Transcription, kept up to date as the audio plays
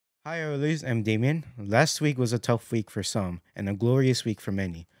Hi, Oilers. I'm Damien. Last week was a tough week for some and a glorious week for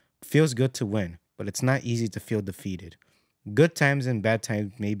many. Feels good to win, but it's not easy to feel defeated. Good times and bad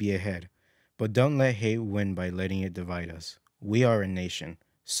times may be ahead, but don't let hate win by letting it divide us. We are a nation,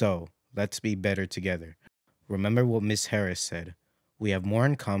 so let's be better together. Remember what Miss Harris said: we have more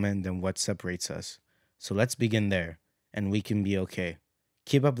in common than what separates us. So let's begin there, and we can be okay.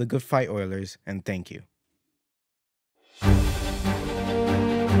 Keep up the good fight, Oilers, and thank you.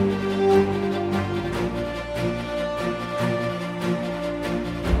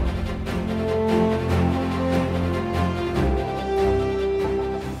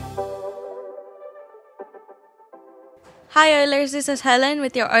 Hi Oilers, this is Helen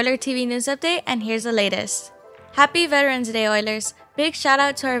with your OilerTV news update, and here's the latest. Happy Veterans Day, Oilers! Big shout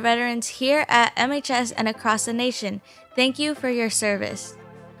out to our veterans here at MHS and across the nation. Thank you for your service.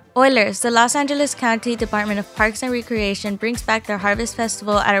 Oilers, the Los Angeles County Department of Parks and Recreation brings back their Harvest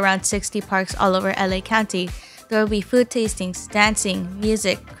Festival at around 60 parks all over LA County. There will be food tastings, dancing,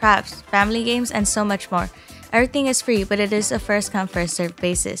 music, crafts, family games, and so much more. Everything is free, but it is a first come first served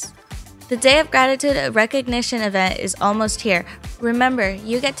basis. The Day of Gratitude recognition event is almost here. Remember,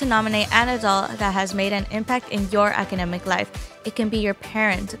 you get to nominate an adult that has made an impact in your academic life. It can be your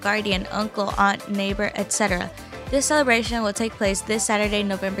parent, guardian, uncle, aunt, neighbor, etc. This celebration will take place this Saturday,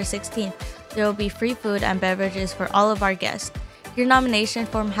 November 16th. There will be free food and beverages for all of our guests. Your nomination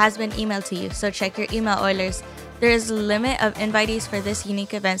form has been emailed to you, so check your email, Oilers. There is a limit of invitees for this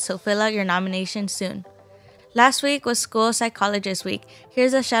unique event, so fill out your nomination soon. Last week was School Psychologist Week.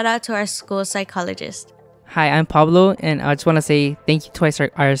 Here's a shout out to our school psychologist. Hi, I'm Pablo, and I just want to say thank you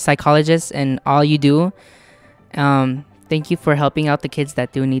to our psychologists and all you do. Thank you for helping out the kids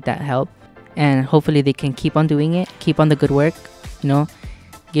that do need that help, and hopefully they can keep on doing it, keep on the good work,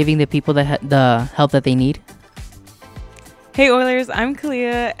 giving the people the help that they need. Hey Oilers, I'm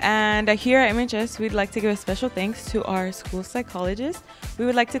Kalia, and here at MHS, we'd like to give a special thanks to our school psychologist. We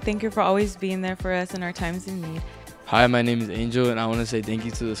would like to thank her for always being there for us in our times in need. Hi, my name is Angel, and I want to say thank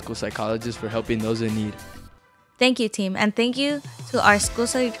you to the school psychologist for helping those in need. Thank you, team, and thank you to our school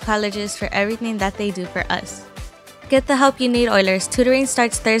psychologists for everything that they do for us. Get the help you need, Oilers. Tutoring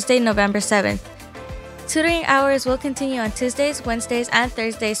starts Thursday, November 7th. Tutoring hours will continue on Tuesdays, Wednesdays, and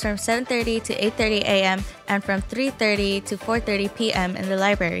Thursdays from 7:30 to 8:30 a.m. and from 3:30 to 4:30 p.m. in the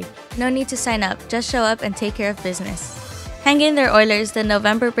library. No need to sign up, just show up and take care of business. Hang in there, Oilers. The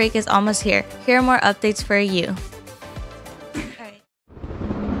November break is almost here. Here are more updates for you. Alright.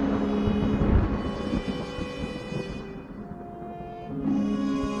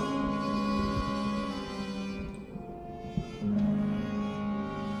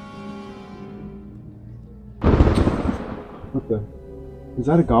 What the? Is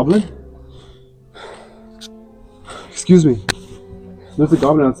that a goblin? Excuse me. There's a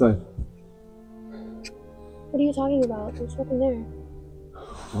goblin outside. What are you talking about? There's nothing there.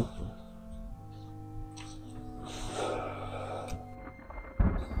 What?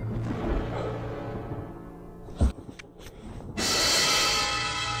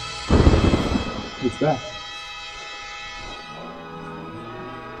 What's that?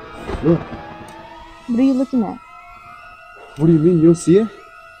 Look. What are you looking at? What do you mean? You don't see it?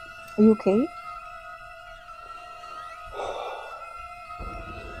 Are you okay?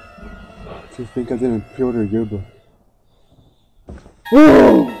 I think I didn't pre-order a yearbook.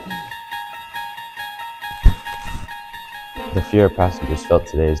 The fear our passengers felt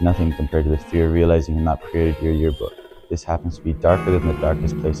today is nothing compared to the fear of realizing you're not pre-ordered your yearbook. This happens to be darker than the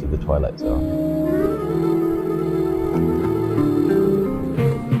darkest place of the Twilight Zone.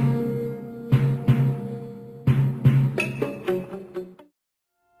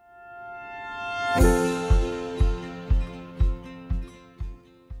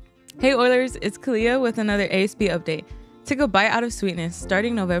 Hey Oilers, it's Kalia with another ASB update. Take a bite out of sweetness.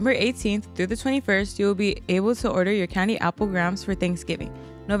 Starting November 18th through the 21st, you will be able to order your candy apple grams for Thanksgiving.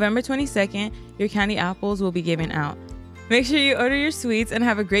 November 22nd, your candy apples will be given out. Make sure you order your sweets and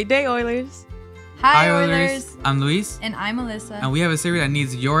have a great day, Oilers. Hi Oilers! I'm Luis. And I'm Melissa. And we have a series that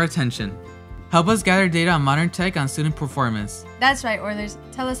needs your attention. Help us gather data on modern tech and student performance. That's right, Oilers.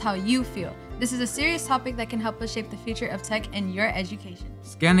 Tell us how you feel. This is a serious topic that can help us shape the future of tech in your education.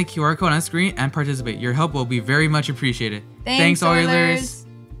 Scan the QR code on screen and participate. Your help will be very much appreciated. Thanks Oilers!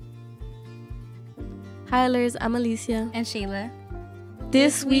 Hi Oilers, I'm Alicia. And Shayla.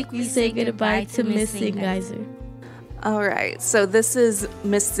 This week we say goodbye to Miss Zingizer. All right, so this is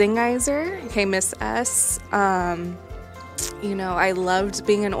Miss Zingizer. Okay, Miss S. I loved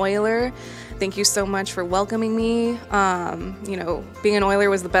being an Oiler. Thank you so much for welcoming me. Being an Oiler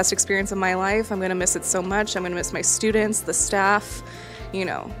was the best experience of my life. I'm gonna miss it so much. I'm gonna miss my students, the staff,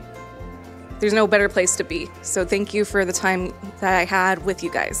 there's no better place to be. So thank you for the time that I had with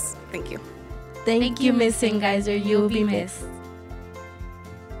you guys. Thank you. Thank you, Miss Singeiser. You will be missed.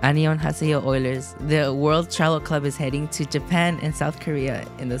 Annyeonghaseyo Oilers. The World Travel Club is heading to Japan and South Korea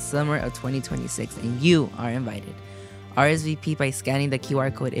in the summer of 2026, and you are invited. RSVP by scanning the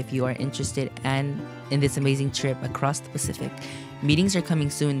QR code if you are interested and in this amazing trip across the Pacific. Meetings are coming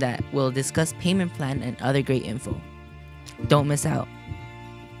soon that will discuss payment plan and other great info. Don't miss out.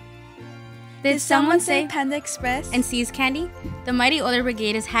 Did someone say Panda Express and Seas Candy? The Mighty Oiler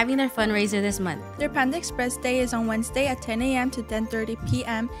Brigade is having their fundraiser this month. Their Panda Express Day is on Wednesday at 10 a.m. to 10:30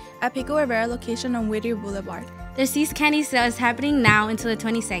 p.m. at Pico Rivera location on Whittier Boulevard. Their Seas Candy sale is happening now until the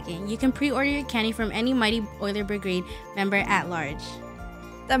 22nd. You can pre-order your candy from any Mighty Oiler Brigade member at large.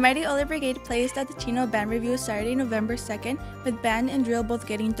 The Mighty Oiler Brigade placed at the Chino Band Review Saturday, November 2nd, with band and drill both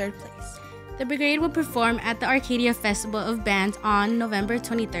getting 3rd place. The brigade will perform at the Arcadia Festival of Bands on November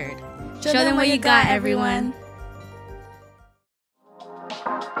 23rd. Show them what you got, everyone.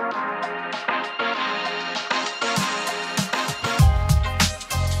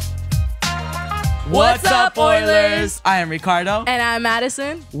 What's up, Oilers? I am Ricardo. And I'm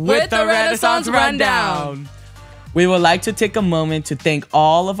Madison with the Renaissance Rundown. We would like to take a moment to thank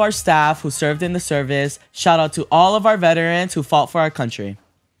all of our staff who served in the service. Shout out to all of our veterans who fought for our country.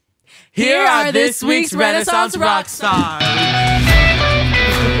 Here are this week's Renaissance rock stars.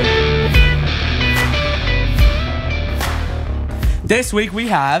 This week we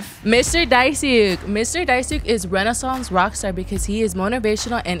have Mr. Daisuk. Mr. Daisuk is Renaissance rock star because he is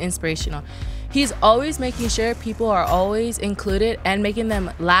motivational and inspirational. He's always making sure people are always included and making them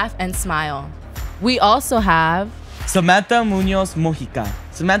laugh and smile. We also have Samantha Munoz Mojica.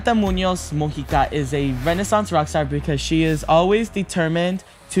 Samantha Munoz Mojica is a Renaissance rock star because she is always determined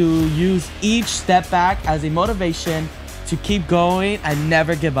to use each step back as a motivation to keep going and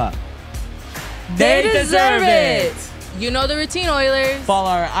never give up. They deserve it! You know the routine, Oilers. Follow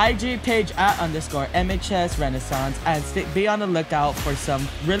our IG page at _MHS Renaissance and be on the lookout for some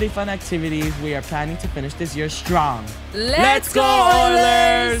really fun activities. We are planning to finish this year strong. Let's go,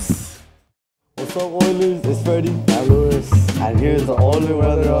 Oilers! What's up, Oilers? It's Freddie and Lewis, and here's the Oiler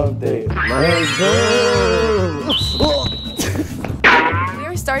weather update. Let's go! We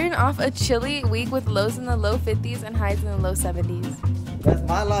are starting off a chilly week with lows in the low 50s and highs in the low 70s. That's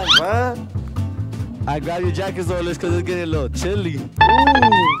my line, man. I grab your jackets, Oilers, because it's getting a little chilly. Ooh.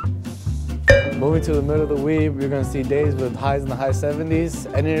 Moving to the middle of the week, we're going to see days with highs in the high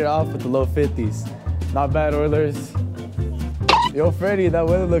 70s, ending it off with the low 50s. Not bad, Oilers. Yo, Freddie, that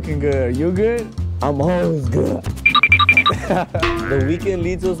weather looking good. You good? I'm always good. The weekend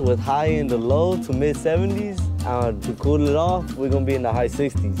leads us with high in the low to mid 70s. To cool it off, we're going to be in the high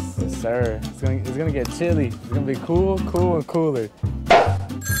 60s. Yes, sir. It's gonna get chilly. It's going to be cool, and cooler.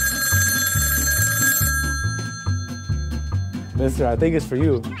 Mister, I think it's for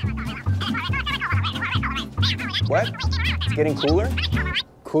you. What? It's getting cooler?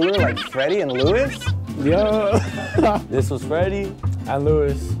 Cooler like Freddie and Lewis? Yo! This was Freddie and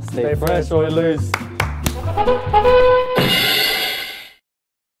Lewis. Stay fresh, Oilers.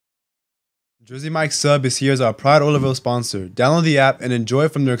 Jersey Mike's Sub is here as our proud Oilerville sponsor. Download the app and enjoy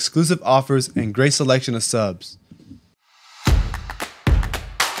from their exclusive offers and great selection of subs.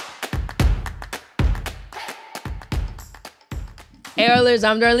 Hey Oilers,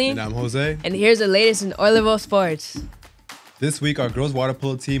 I'm Darlene. And I'm Jose. And here's the latest in Oilerville sports. This week, our girls water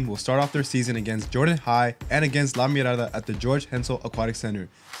polo team will start off their season against Jordan High and against La Mirada at the George Hensel Aquatic Center.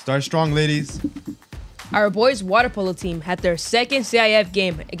 Start strong, ladies. Our boys water polo team had their second CIF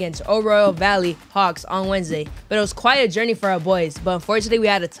game against Royal Valley Hawks on Wednesday, but it was quite a journey for our boys, but unfortunately we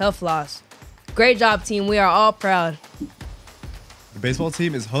had a tough loss. Great job, team. We are all proud. The baseball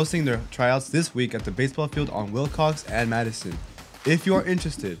team is hosting their tryouts this week at the baseball field on Wilcox and Madison. If you are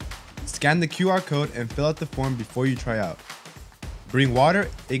interested, scan the QR code and fill out the form before you try out. Bring water,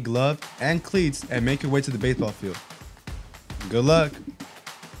 a glove, and cleats and make your way to the baseball field. Good luck.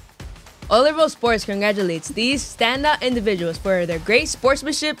 Oilerville Sports congratulates these standout individuals for their great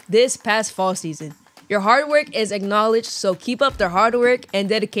sportsmanship this past fall season. Your hard work is acknowledged, so keep up their hard work and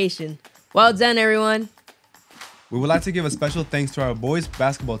dedication. Well done, everyone. We would like to give a special thanks to our boys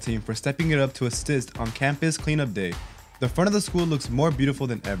basketball team for stepping it up to assist on campus cleanup day. The front of the school looks more beautiful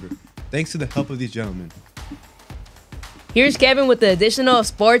than ever, thanks to the help of these gentlemen. Here's Kevin with the additional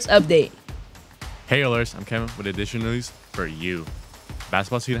sports update. Hey Oilers, I'm Kevin with additional news for you.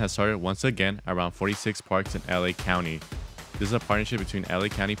 Basketball season has started once again around 46 parks in LA County. This is a partnership between LA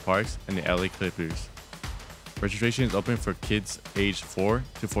County Parks and the LA Clippers. Registration is open for kids aged 4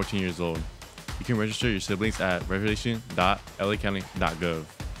 to 14 years old. You can register your siblings at registration.lacounty.gov.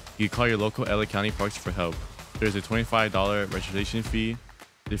 You you can call your local LA County Parks for help. There's a $25 registration fee.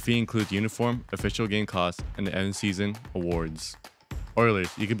 The fee includes uniform, official game costs, and the end season awards. Oilers,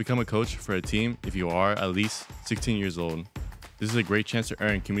 you can become a coach for a team if you are at least 16 years old. This is a great chance to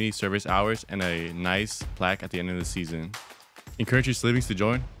earn community service hours and a nice plaque at the end of the season. Encourage your siblings to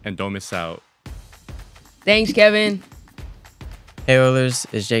join and don't miss out. Thanks, Kevin. Hey Oilers,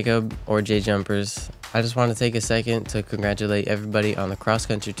 it's Jacob or J Jumpers. I just want to take a second to congratulate everybody on the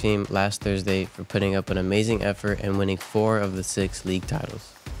cross-country team last Thursday for putting up an amazing effort and winning 4 of the 6 league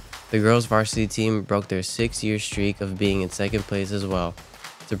titles. The girls varsity team broke their 6-year streak of being in second place as well.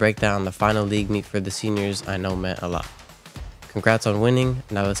 To break down the final league meet for the seniors, I know meant a lot. Congrats on winning.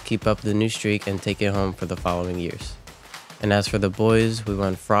 Now let's keep up the new streak and take it home for the following years. And as for the boys, we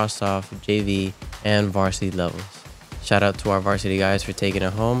won Frost Off, JV, and varsity levels. Shout out to our varsity guys for taking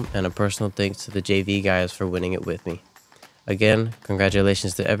it home, and a personal thanks to the JV guys for winning it with me. Again,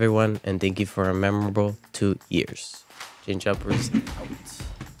 congratulations to everyone, and thank you for a memorable 2 years. Jane Jumpers out.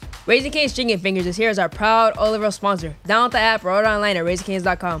 Raising Cane's Chicken Fingers is here as our proud Oilerville sponsor. Download the app or order online at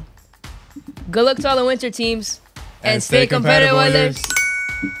raisingcanes.com. Good luck to all the winter teams, and stay competitive, Oilers.